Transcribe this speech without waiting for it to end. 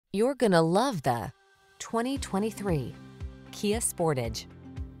You're gonna love the 2023 Kia Sportage.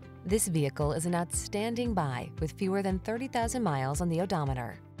 This vehicle is an outstanding buy with fewer than 30,000 miles on the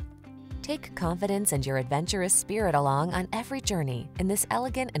odometer. Take confidence and your adventurous spirit along on every journey in this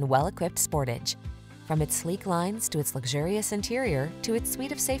elegant and well-equipped Sportage. From its sleek lines to its luxurious interior to its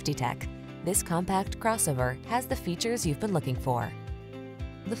suite of safety tech, this compact crossover has the features you've been looking for.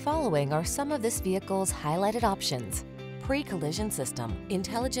 The following are some of this vehicle's highlighted options: pre-collision system,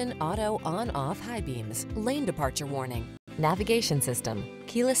 intelligent auto on-off high beams, lane departure warning, navigation system,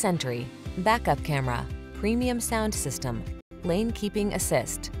 keyless entry, backup camera, premium sound system, lane keeping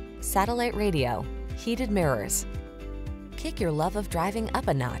assist, satellite radio, heated mirrors. Kick your love of driving up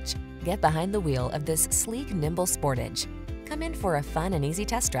a notch. Get behind the wheel of this sleek, nimble Sportage. Come in for a fun and easy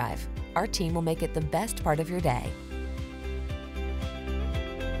test drive. Our team will make it the best part of your day.